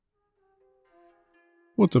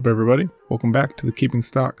What's up, everybody? Welcome back to the Keeping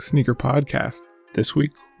Stock Sneaker Podcast. This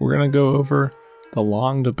week, we're going to go over the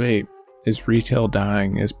long debate, is retail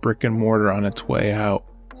dying, is brick and mortar on its way out,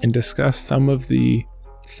 and discuss some of the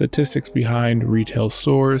statistics behind retail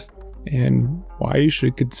stores and why you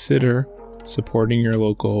should consider supporting your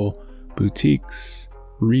local boutiques,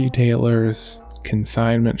 retailers,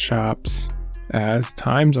 consignment shops, as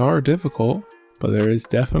times are difficult, but there is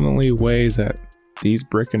definitely ways that these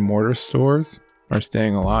brick and mortar stores are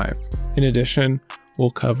staying alive. In addition,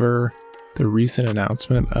 we'll cover the recent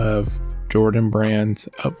announcement of Jordan Brand's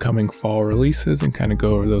upcoming fall releases and kind of go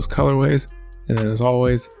over those colorways. And then, as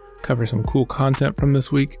always, cover some cool content from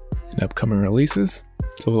this week and upcoming releases.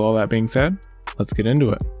 So with all that being said, let's get into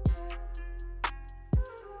it.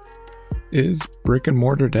 Is brick and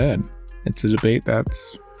mortar dead? It's a debate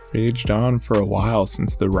that's raged on for a while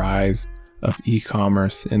since the rise of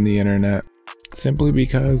e-commerce and the internet, simply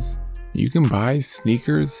because you can buy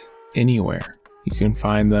sneakers anywhere. You can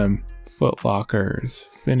find them Foot Lockers,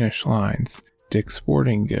 Finish Lines, Dick's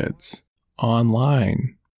Sporting Goods,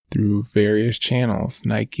 online through various channels,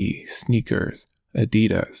 Nike, Sneakers,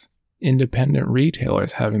 Adidas, independent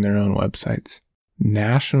retailers having their own websites,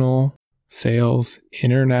 national sales,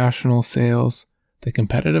 international sales. The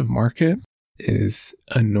competitive market is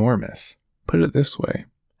enormous. Put it this way,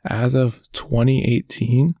 as of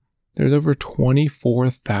 2018, there's over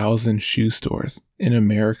 24,000 shoe stores in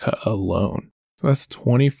America alone. So that's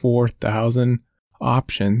 24,000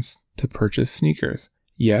 options to purchase sneakers.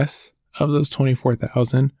 Yes, of those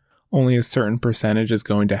 24,000, only a certain percentage is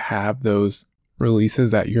going to have those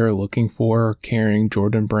releases that you're looking for, carrying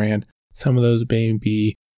Jordan Brand. Some of those may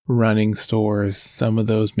be running stores. Some of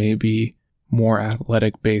those may be more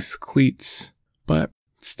athletic-based cleats, but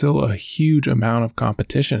still a huge amount of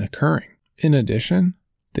competition occurring. In addition,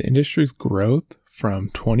 the industry's growth from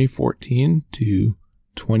 2014 to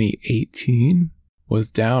 2018 was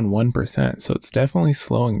down 1%, so it's definitely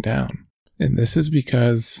slowing down. And this is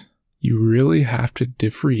because you really have to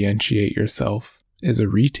differentiate yourself as a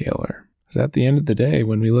retailer. Because at the end of the day,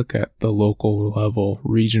 when we look at the local level,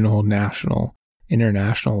 regional, national,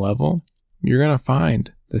 international level, you're going to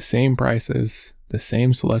find the same prices, the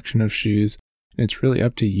same selection of shoes, and it's really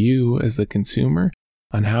up to you as the consumer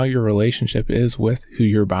on how your relationship is with who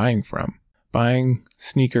you're buying from. Buying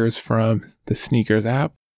sneakers from the Sneakers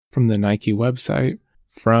app, from the Nike website,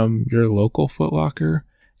 from your local Foot Locker,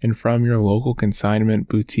 and from your local consignment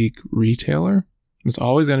boutique retailer, it's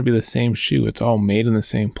always going to be the same shoe. It's all made in the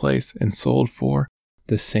same place and sold for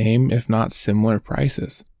the same, if not similar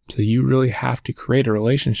prices. So you really have to create a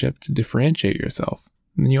relationship to differentiate yourself.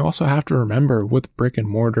 And then you also have to remember with brick and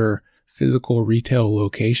mortar physical retail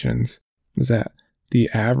locations is that the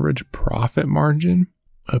average profit margin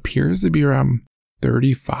appears to be around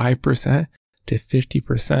 35% to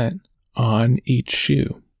 50% on each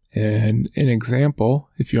shoe. And an example,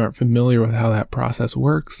 if you aren't familiar with how that process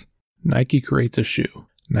works, Nike creates a shoe.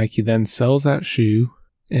 Nike then sells that shoe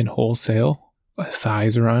in wholesale, a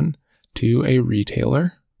size run, to a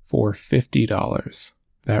retailer for $50.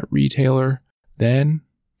 That retailer then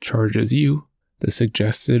charges you the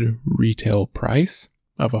suggested retail price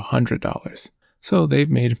of $100. So they've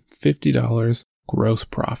made $50 gross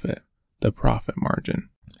profit, the profit margin.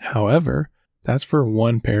 However, that's for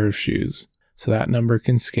one pair of shoes. So that number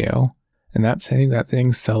can scale, and that's saying that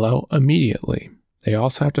things sell out immediately. They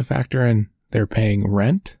also have to factor in they're paying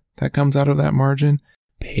rent that comes out of that margin,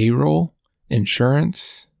 payroll,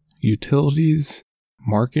 insurance, utilities,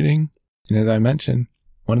 marketing. And as I mentioned,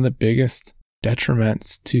 one of the biggest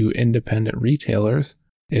detriments to independent retailers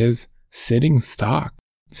is sitting stock.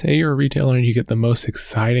 Say you're a retailer and you get the most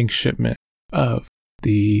exciting shipment of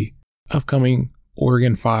the upcoming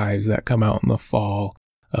Oregon 5s that come out in the fall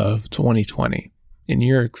of 2020, and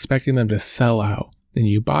you're expecting them to sell out. Then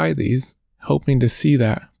you buy these, hoping to see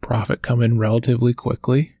that profit come in relatively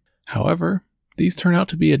quickly. However, these turn out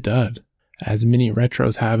to be a dud, as many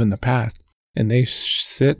retros have in the past, and they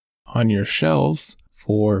sit on your shelves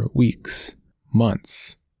for weeks,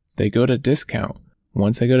 months. They go to discount.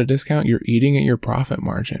 Once they go to discount, you're eating at your profit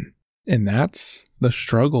margin. And that's the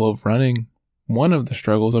struggle of running, one of the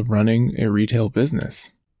struggles of running a retail business.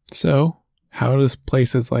 So how does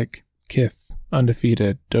places like Kith,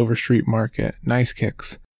 Undefeated, Dover Street Market, Nice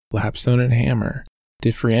Kicks, Lapstone and Hammer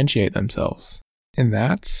differentiate themselves? And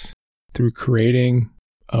that's through creating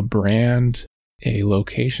a brand, a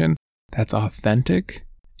location that's authentic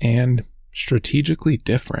and strategically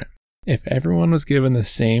different. If everyone was given the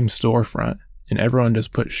same storefront and everyone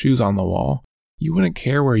just put shoes on the wall, you wouldn't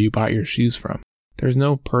care where you bought your shoes from. There's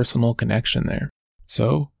no personal connection there.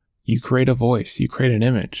 So you create a voice, you create an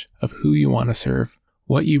image of who you want to serve,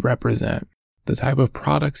 what you represent, the type of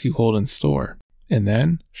products you hold in store, and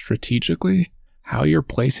then strategically, how you're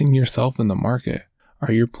placing yourself in the market.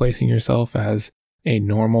 Are you placing yourself as a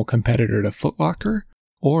normal competitor to Foot Locker?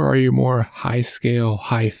 Or are you more high scale,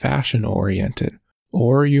 high fashion oriented?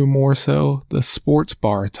 Or are you more so the sports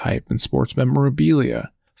bar type and sports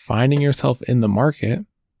memorabilia? Finding yourself in the market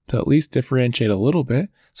to at least differentiate a little bit.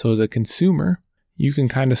 So as a consumer, you can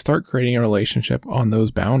kind of start creating a relationship on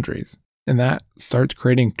those boundaries. And that starts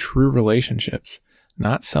creating true relationships,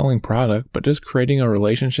 not selling product, but just creating a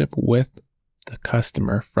relationship with the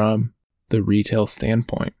customer from the retail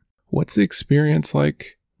standpoint. What's the experience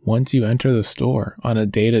like once you enter the store on a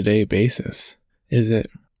day-to-day basis? Is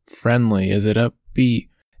it friendly? Is it upbeat?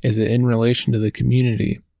 Is it in relation to the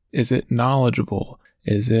community? Is it knowledgeable?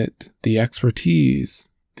 Is it the expertise,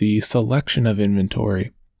 the selection of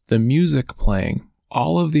inventory, the music playing?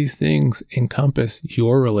 All of these things encompass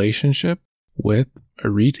your relationship with a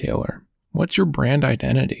retailer. What's your brand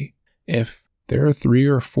identity? If there are 3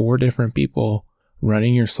 or 4 different people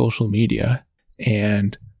running your social media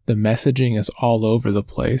and the messaging is all over the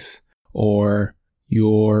place, or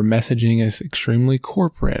your messaging is extremely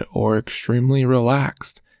corporate or extremely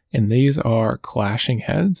relaxed, and these are clashing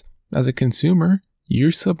heads, as a consumer, you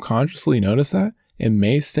subconsciously notice that and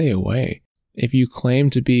may stay away. If you claim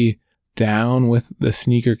to be down with the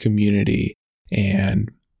sneaker community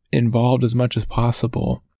and involved as much as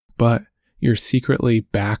possible, but you're secretly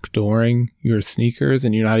backdooring your sneakers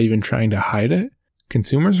and you're not even trying to hide it,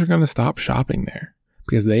 consumers are going to stop shopping there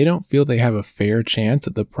because they don't feel they have a fair chance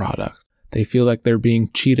at the product. They feel like they're being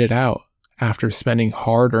cheated out after spending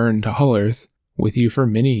hard-earned dollars with you for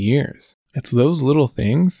many years. It's those little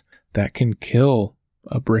things that can kill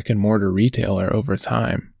a brick and mortar retailer over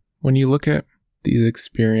time. When you look at these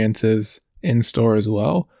experiences in store as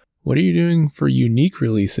well, what are you doing for unique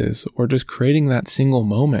releases or just creating that single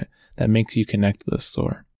moment that makes you connect to the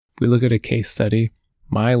store? If we look at a case study,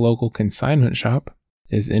 my local consignment shop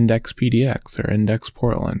is Index PDX or Index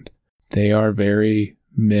Portland. They are very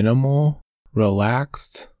minimal,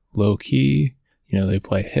 relaxed, low key. They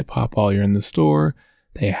play hip hop while you're in the store.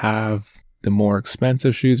 They have the more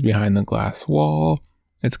expensive shoes behind the glass wall.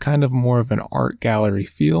 It's kind of more of an art gallery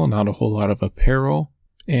feel, not a whole lot of apparel.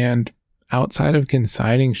 And outside of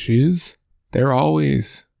consigning shoes, they're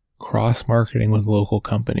always cross-marketing with local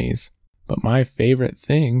companies. But my favorite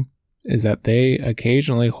thing is that they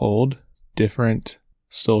occasionally hold different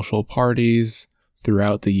social parties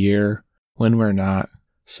throughout the year when we're not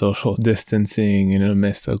social distancing in the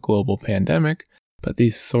midst of a global pandemic. But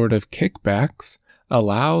these sort of kickbacks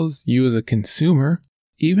allows you as a consumer,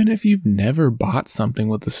 even if you've never bought something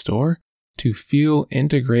with the store, to feel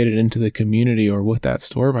integrated into the community or with that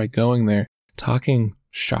store by going there, talking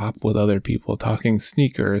shop with other people, talking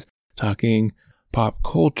sneakers, talking pop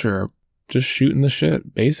culture, just shooting the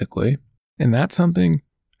shit, basically. And that's something,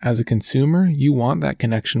 as a consumer, you want that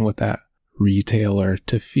connection with that retailer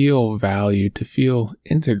to feel valued, to feel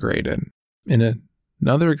integrated. In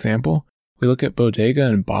another example, we look at Bodega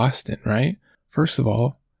in Boston, right? First of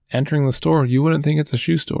all, entering the store, you wouldn't think it's a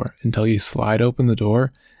shoe store until you slide open the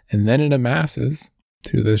door, and then it amasses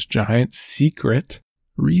to this giant secret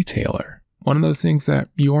retailer. One of those things that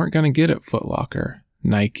you aren't going to get at Foot Locker,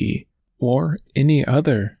 Nike, or any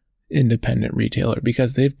other independent retailer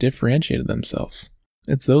because they've differentiated themselves.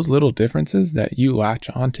 It's those little differences that you latch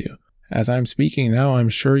onto. As I'm speaking now, I'm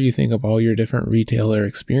sure you think of all your different retailer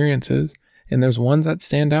experiences, and there's ones that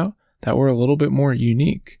stand out that were a little bit more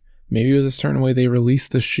unique. Maybe it was a certain way they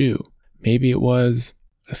released the shoe. Maybe it was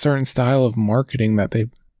a certain style of marketing that they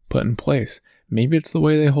put in place. Maybe it's the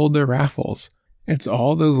way they hold their raffles. It's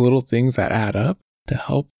all those little things that add up to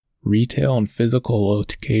help retail and physical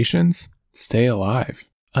locations stay alive.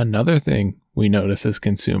 Another thing we notice as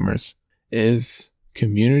consumers is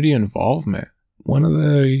community involvement. One of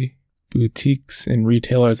the boutiques and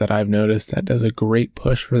retailers that I've noticed that does a great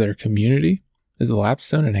push for their community is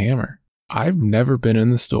Lapstone and Hammer. I've never been in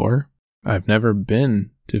the store. I've never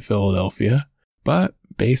been to Philadelphia, but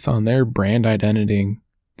based on their brand identity,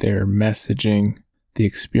 their messaging, the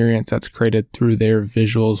experience that's created through their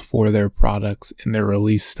visuals for their products and their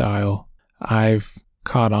release style, I've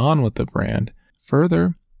caught on with the brand.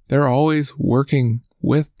 Further, they're always working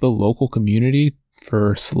with the local community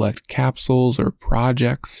for select capsules or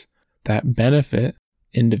projects that benefit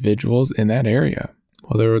individuals in that area.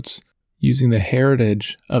 Whether it's using the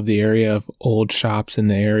heritage of the area of old shops in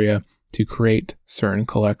the area to create certain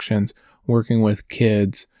collections, working with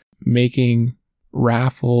kids, making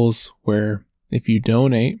raffles where if you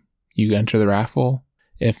donate, you enter the raffle.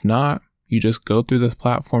 If not, you just go through this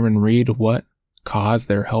platform and read what cause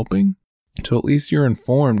they're helping. So at least you're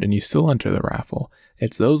informed and you still enter the raffle.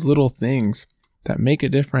 It's those little things that make a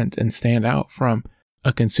difference and stand out from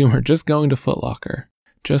a consumer just going to Foot Locker,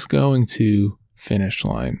 just going to Finish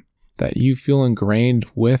Line, that you feel ingrained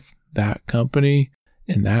with that company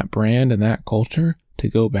and that brand and that culture to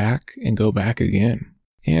go back and go back again.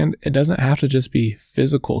 And it doesn't have to just be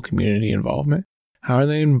physical community involvement. How are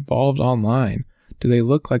they involved online? Do they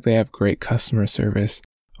look like they have great customer service?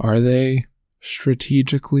 Are they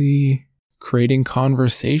strategically creating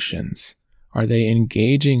conversations? Are they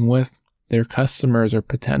engaging with their customers or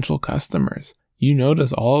potential customers? You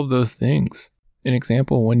notice all of those things. An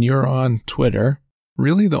example, when you're on Twitter,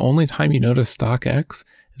 really the only time you notice StockX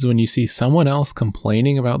is when you see someone else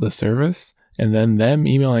complaining about the service and then them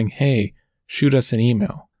emailing, hey, shoot us an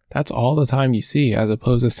email. That's all the time you see, as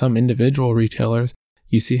opposed to some individual retailers.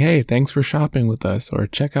 You see, hey, thanks for shopping with us, or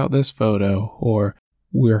check out this photo, or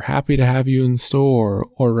we're happy to have you in store,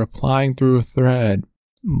 or replying through a thread.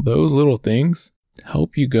 Those little things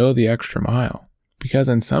help you go the extra mile. Because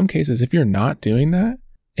in some cases, if you're not doing that,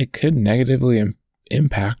 it could negatively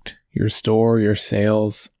impact your store, your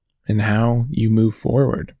sales, and how you move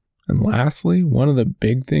forward. And lastly, one of the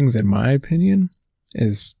big things, in my opinion,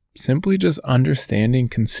 is simply just understanding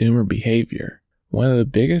consumer behavior. One of the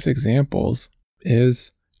biggest examples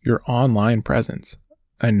is your online presence.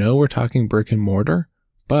 I know we're talking brick and mortar,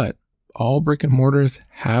 but all brick and mortars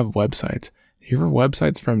have websites. If your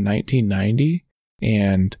website's from 1990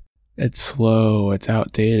 and it's slow, it's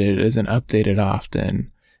outdated, it isn't updated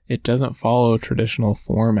often, it doesn't follow a traditional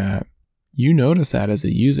format, you notice that as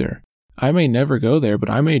a user. I may never go there, but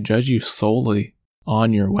I may judge you solely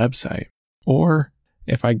on your website. Or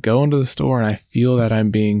if I go into the store and I feel that I'm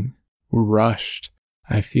being rushed,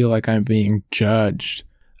 I feel like I'm being judged,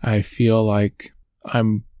 I feel like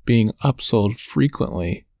I'm being upsold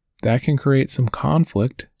frequently, that can create some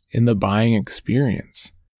conflict in the buying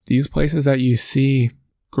experience. These places that you see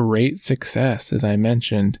great success, as I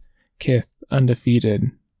mentioned, Kith,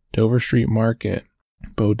 Undefeated, Dover Street Market,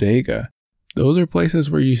 Bodega, those are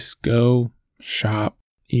places where you go shop.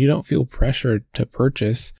 You don't feel pressured to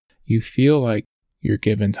purchase. You feel like you're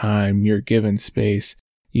given time, you're given space.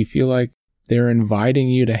 You feel like they're inviting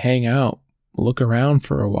you to hang out, look around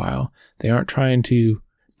for a while. They aren't trying to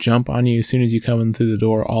jump on you as soon as you come in through the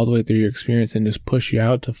door all the way through your experience and just push you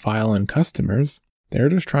out to file in customers. They're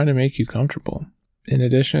just trying to make you comfortable. In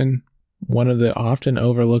addition, one of the often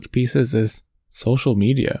overlooked pieces is social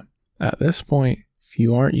media. At this point, if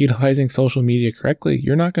you aren't utilizing social media correctly,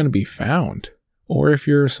 you're not going to be found. Or if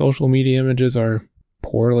your social media images are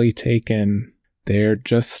poorly taken, they're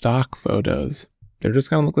just stock photos. They're just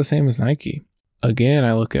going to look the same as Nike. Again,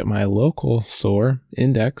 I look at my local store,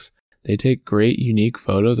 Index. They take great, unique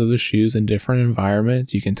photos of the shoes in different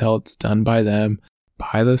environments. You can tell it's done by them,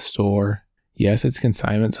 by the store. Yes, it's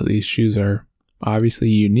consignment, so these shoes are obviously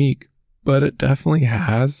unique, but it definitely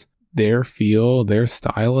has their feel, their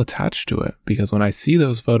style attached to it. Because when I see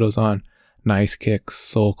those photos on Nice Kicks,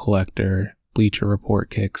 Soul Collector, Bleacher Report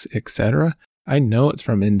Kicks, etc., I know it's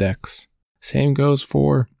from Index. Same goes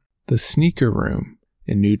for the Sneaker Room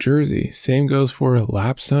in New Jersey. Same goes for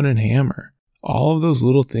Lapstone and Hammer. All of those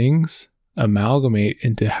little things amalgamate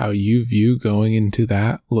into how you view going into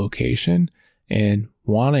that location and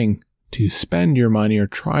wanting to spend your money or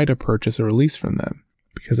try to purchase a release from them.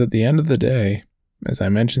 Because at the end of the day, as I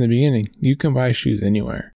mentioned in the beginning, you can buy shoes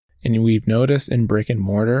anywhere. And we've noticed in brick and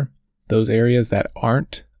mortar, those areas that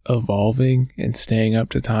aren't evolving and staying up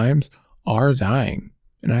to times are dying.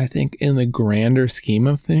 And I think in the grander scheme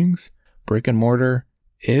of things, brick and mortar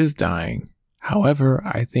is dying. However,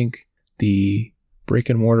 I think the brick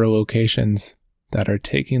and mortar locations that are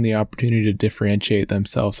taking the opportunity to differentiate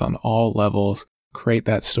themselves on all levels, create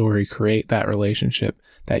that story, create that relationship,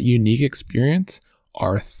 that unique experience,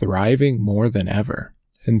 are thriving more than ever.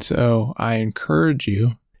 And so I encourage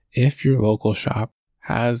you, if your local shop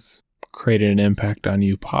has created an impact on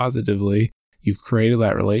you positively, you've created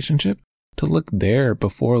that relationship, to look there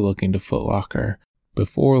before looking to Foot Locker,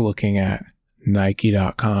 before looking at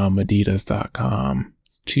Nike.com, Adidas.com,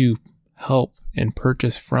 to help and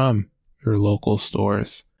purchase from your local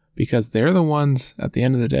stores, because they're the ones at the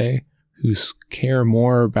end of the day who care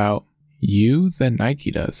more about you than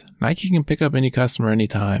Nike does. Nike can pick up any customer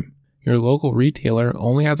anytime. Your local retailer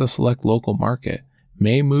only has a select local market,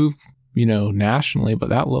 may move, nationally, but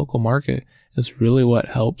that local market is really what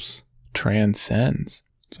helps transcends.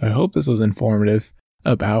 So I hope this was informative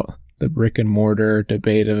about the brick and mortar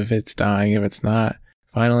debate of if it's dying, if it's not.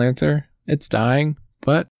 Final answer, it's dying,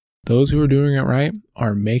 but those who are doing it right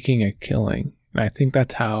are making a killing. And I think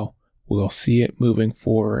that's how we'll see it moving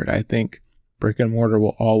forward. I think brick and mortar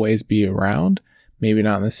will always be around, maybe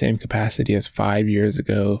not in the same capacity as 5 years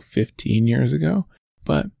ago, 15 years ago,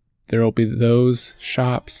 but there will be those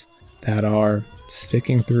shops that are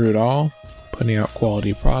sticking through it all, putting out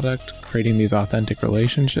quality product, creating these authentic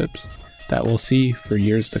relationships that we'll see for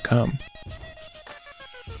years to come.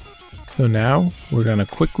 So now we're going to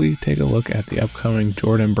quickly take a look at the upcoming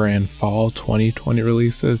Jordan Brand Fall 2020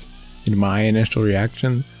 releases. In my initial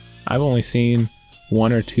reaction, I've only seen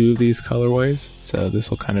 1 or 2 of these colorways, so this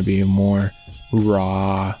will kind of be a more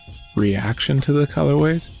raw reaction to the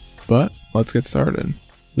colorways, but let's get started.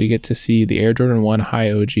 We get to see the Air Jordan 1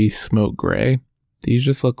 High OG Smoke Gray. These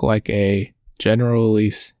just look like a general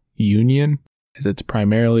release Union, as it's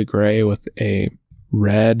primarily gray with a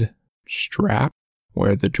red strap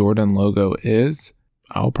where the Jordan logo is.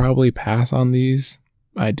 I'll probably pass on these.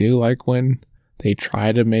 I do like when they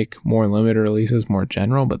try to make more limited releases more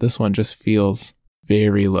general, but this one just feels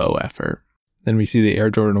very low effort. Then we see the Air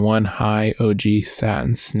Jordan 1 High OG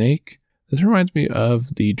Satin Snake. This reminds me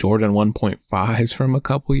of the Jordan 1.5s from a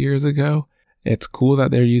couple years ago. It's cool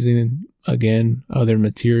that they're using, again, other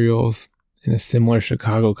materials in a similar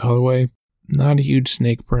Chicago colorway. Not a huge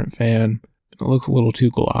snake print fan. It looks a little too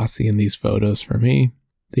glossy in these photos for me.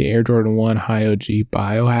 The Air Jordan 1 High OG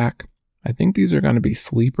Biohack. I think these are going to be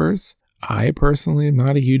sleepers. I personally am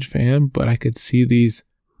not a huge fan, but I could see these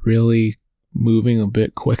really moving a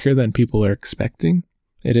bit quicker than people are expecting.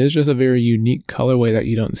 It is just a very unique colorway that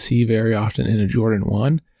you don't see very often in a Jordan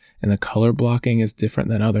 1, and the color blocking is different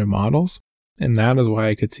than other models, and that is why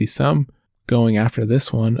I could see some going after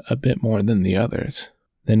this one a bit more than the others.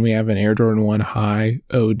 Then we have an Air Jordan 1 High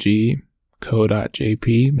OG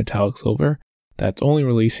Co.JP Metallic Silver that's only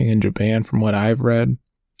releasing in Japan from what I've read.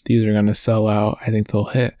 These are going to sell out. I think they'll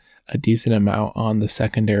hit a decent amount on the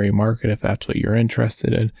secondary market if that's what you're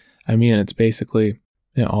interested in. I mean, it's basically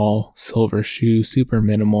an all silver shoe, super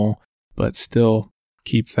minimal, but still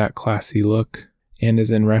keeps that classy look and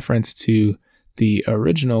is in reference to the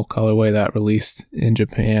original colorway that released in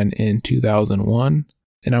Japan in 2001.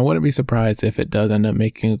 And I wouldn't be surprised if it does end up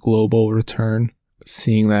making a global return,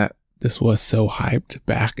 seeing that this was so hyped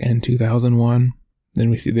back in 2001. Then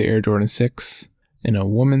we see the Air Jordan 6 in a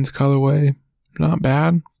woman's colorway. Not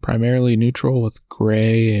bad, primarily neutral with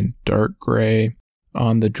gray and dark gray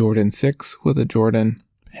on the Jordan 6 with a Jordan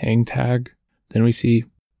hang tag. Then we see,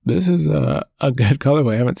 this is a good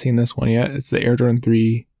colorway. I haven't seen this one yet. It's the Air Jordan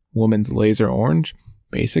 3 Women's Laser Orange.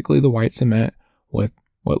 Basically the white cement with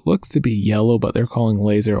what looks to be yellow, but they're calling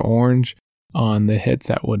laser orange on the hits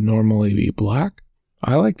that would normally be black.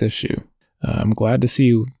 I like this shoe. I'm glad to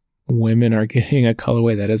see women are getting a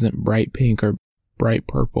colorway that isn't bright pink or bright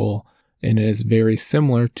purple, and it is very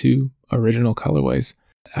similar to original colorways.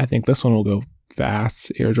 I think this one will go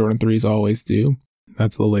fast. Air Jordan 3s always do.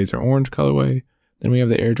 That's the laser orange colorway. Then we have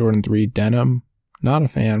the Air Jordan 3 Denim. Not a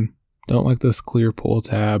fan. Don't like this clear pull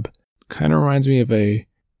tab. Kind of reminds me of a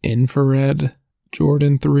infrared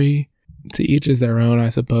Jordan 3. To each is their own, I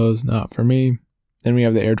suppose. Not for me. Then we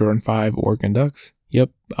have the Air Jordan 5 Oregon Ducks. Yep,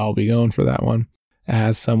 I'll be going for that one.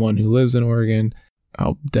 As someone who lives in Oregon,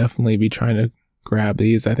 I'll definitely be trying to grab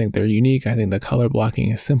these. I think they're unique. I think the color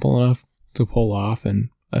blocking is simple enough to pull off in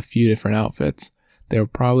a few different outfits. They'll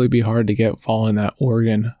probably be hard to get following that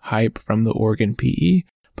Oregon hype from the Oregon PE,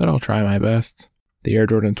 but I'll try my best. The Air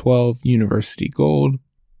Jordan 12 University Gold.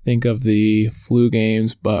 Think of the flu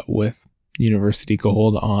games, but with University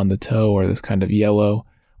Gold on the toe or this kind of yellow.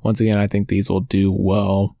 Once again, I think these will do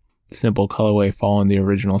well. Simple colorway following the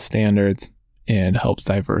original standards and helps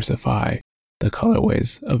diversify the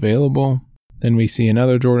colorways available. Then we see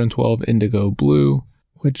another Jordan 12 Indigo Blue,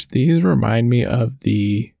 which these remind me of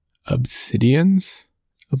the Obsidians.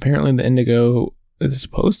 Apparently the indigo is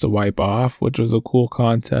supposed to wipe off, which was a cool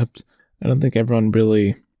concept. I don't think everyone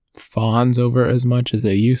really fawns over it as much as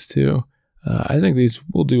they used to. I think these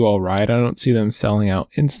will do all right. I don't see them selling out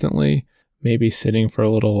instantly, maybe sitting for a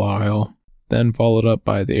little while, then followed up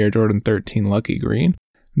by the Air Jordan 13 Lucky Green.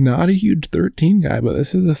 Not a huge 13 guy, but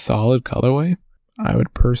this is a solid colorway. I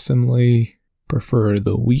would personally prefer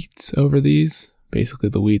the wheats over these. Basically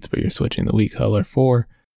the wheats, but you're switching the wheat color for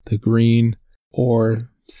the green, or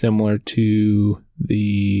similar to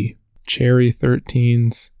the Cherry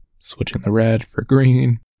 13s, switching the red for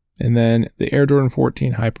green. And then the Air Jordan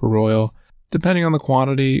 14 Hyper Royal. Depending on the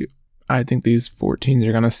quantity, I think these 14s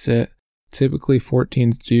are going to sit. Typically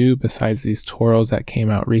 14s do, besides these Toros that came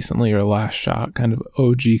out recently or last shot, kind of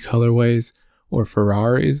OG colorways or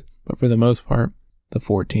Ferraris. But for the most part, the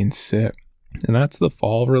 14s sit. And that's the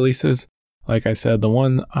fall releases. Like I said, the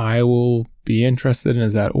one I will be interested in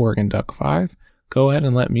is that Oregon Duck 5. Go ahead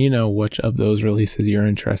and let me know which of those releases you're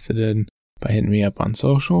interested in. by hitting me up on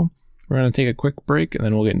social. We're going to take a quick break and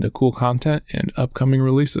then we'll get into cool content and upcoming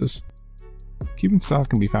releases. Keeping Stock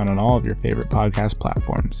can be found on all of your favorite podcast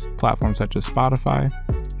platforms such as Spotify,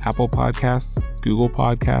 Apple Podcasts, Google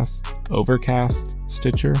Podcasts, Overcast,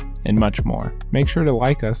 Stitcher, and much more. Make sure to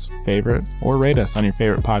like us, favorite, or rate us on your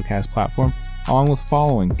favorite podcast platform, along with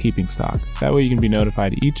following Keeping Stock. That way you can be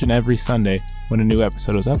notified each and every Sunday when a new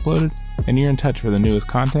episode is uploaded, and you're in touch for the newest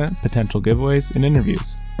content, potential giveaways, and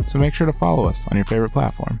interviews. So make sure to follow us on your favorite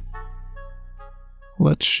platform.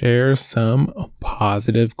 Let's share some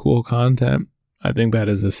positive, cool content. I think that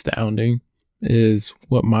is astounding, is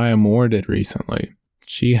what Maya Moore did recently.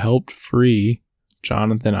 She helped free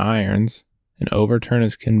Jonathan Irons and overturn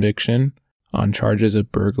his conviction on charges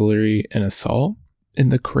of burglary and assault.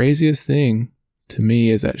 And the craziest thing to me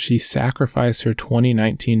is that she sacrificed her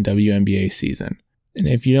 2019 WNBA season. And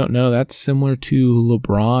if you don't know, that's similar to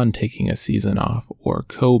LeBron taking a season off, or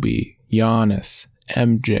Kobe, Giannis,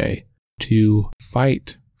 MJ, to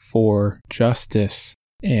fight for justice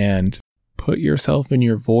and put yourself and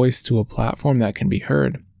your voice to a platform that can be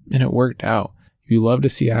heard. And it worked out. You love to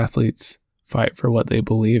see athletes fight for what they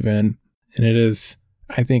believe in. And it is,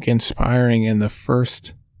 I think, inspiring in the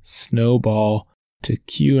first snowball to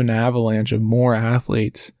cue an avalanche of more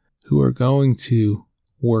athletes who are going to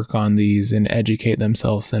work on these and educate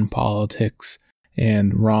themselves in politics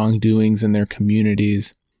and wrongdoings in their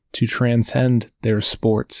communities to transcend their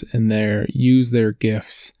sports and use their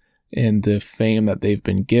gifts and the fame that they've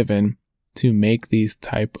been given to make these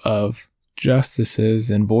type of justices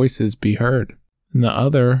and voices be heard. On the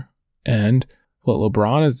other end, what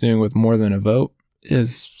LeBron is doing with More Than a Vote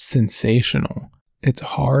is sensational. It's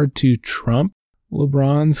hard to trump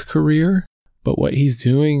LeBron's career, but what he's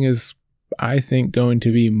doing is, I think, going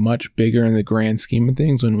to be much bigger in the grand scheme of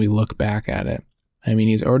things when we look back at it. I mean,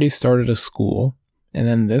 he's already started a school, and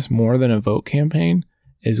then this More Than a Vote campaign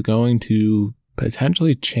is going to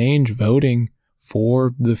potentially change voting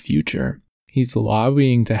for the future. He's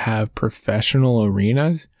lobbying to have professional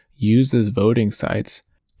arenas used as voting sites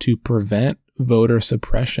to prevent voter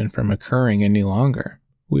suppression from occurring any longer.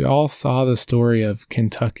 We all saw the story of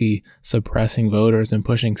Kentucky suppressing voters and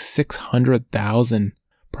pushing 600,000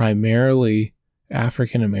 primarily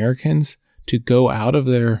African Americans to go out of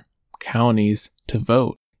their counties to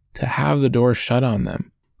vote, to have the doors shut on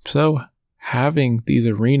them. So having these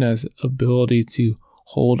arenas ability to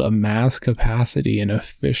hold a mass capacity and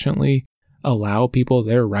efficiently allow people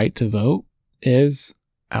their right to vote is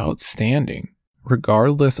outstanding.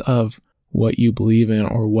 Regardless of what you believe in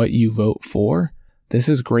or what you vote for, this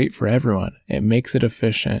is great for everyone. It makes it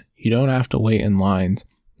efficient. You don't have to wait in lines.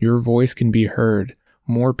 Your voice can be heard.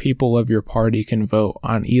 More people of your party can vote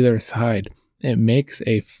on either side. It makes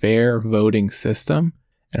a fair voting system.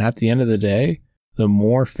 And at the end of the day, the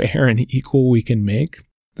more fair and equal we can make,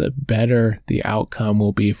 the better the outcome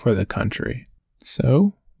will be for the country.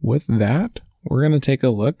 So with that, we're going to take a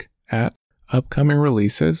look at upcoming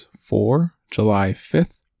releases for July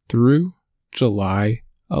 5th through July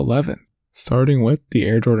 11th. Starting with the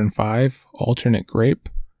Air Jordan 5 alternate grape.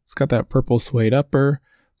 It's got that purple suede upper,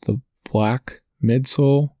 the black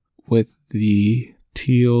midsole with the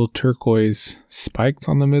teal turquoise spikes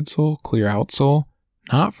on the midsole, clear outsole.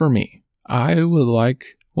 Not for me. I would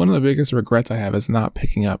like, one of the biggest regrets I have is not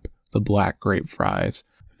picking up the black grape 5s.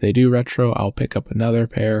 If they do retro, I'll pick up another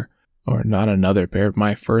pair, or not another pair,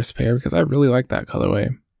 my first pair, because I really like that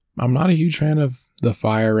colorway. I'm not a huge fan of the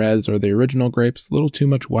fire reds or the original grapes, a little too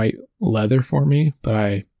much white leather for me, but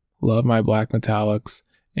I love my black metallics,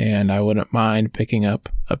 and I wouldn't mind picking up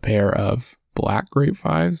a pair of black grape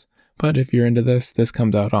 5s. But if you're into this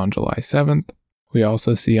comes out on July 7th. We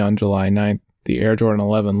also see on July 9th the Air Jordan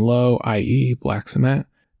 11 Low, i.e. black cement.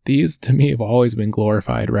 These to me have always been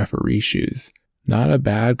glorified referee shoes. Not a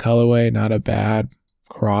bad colorway, not a bad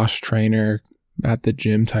cross trainer at the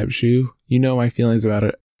gym type shoe. You know my feelings about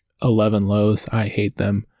it. 11 Lows, I hate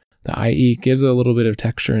them. The IE gives a little bit of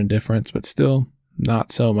texture and difference, but still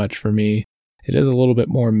not so much for me. It is a little bit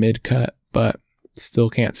more mid-cut, but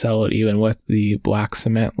still can't sell it even with the black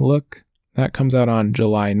cement look. That comes out on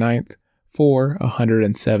July 9th for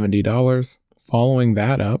 $170. Following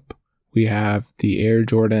that up, we have the Air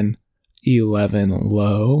Jordan 11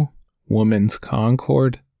 Low Women's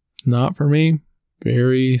Concord. Not for me.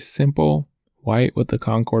 Very simple. White with the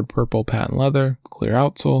Concord purple patent leather, clear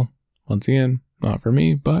outsole. Once again, not for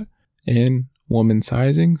me, but in woman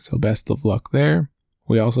sizing, so best of luck there.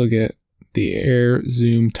 We also get the Air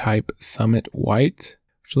Zoom Type Summit White,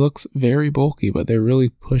 which looks very bulky, but they're really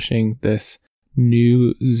pushing this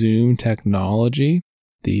new Zoom technology.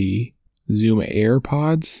 The Zoom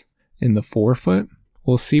AirPods in the forefoot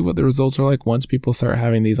We'll see what the results are like once people start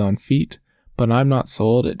having these on feet, but I'm not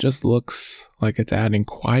sold. It just looks like it's adding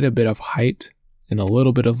quite a bit of height and a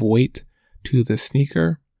little bit of weight to the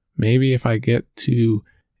sneaker. Maybe if I get to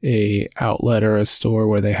a outlet or a store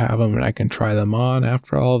where they have them and I can try them on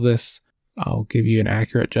after all of this, I'll give you an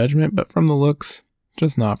accurate judgment, but from the looks,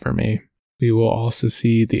 just not for me. We will also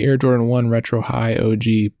see the Air Jordan 1 Retro High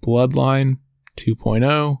OG Bloodline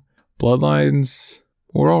 2.0. Bloodlines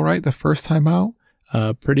were all right the first time out.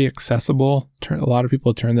 Pretty accessible. A lot of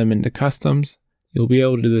people turn them into customs. You'll be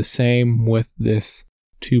able to do the same with this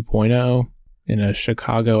 2.0 in a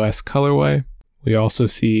Chicago-esque colorway. We also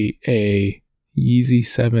see a Yeezy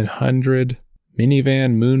 700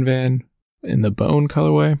 minivan, moonvan in the bone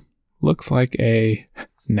colorway. Looks like a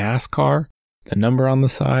NASCAR, the number on the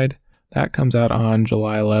side. That comes out on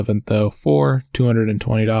July 11th though for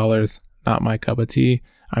 $220. Not my cup of tea.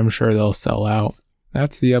 I'm sure they'll sell out.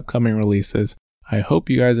 That's the upcoming releases. I hope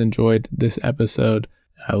you guys enjoyed this episode.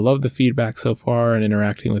 I love the feedback so far and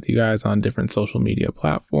interacting with you guys on different social media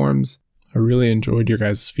platforms. I really enjoyed your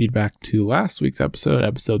guys' feedback to last week's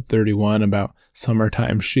episode 31, about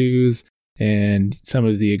summertime shoes and some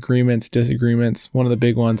of the agreements, disagreements. One of the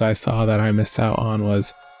big ones I saw that I missed out on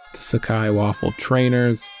was the Sacai Waffle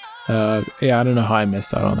Trainers. I don't know how I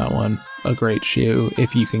missed out on that one. A great shoe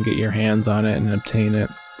if you can get your hands on it and obtain it.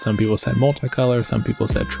 Some people said multicolor, some people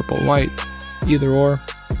said triple white. Either or,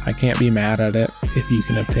 I can't be mad at it if you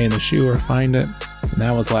can obtain the shoe or find it. And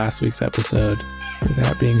that was last week's episode. With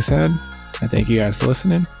that being said, I thank you guys for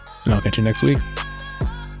listening, and I'll catch you next week.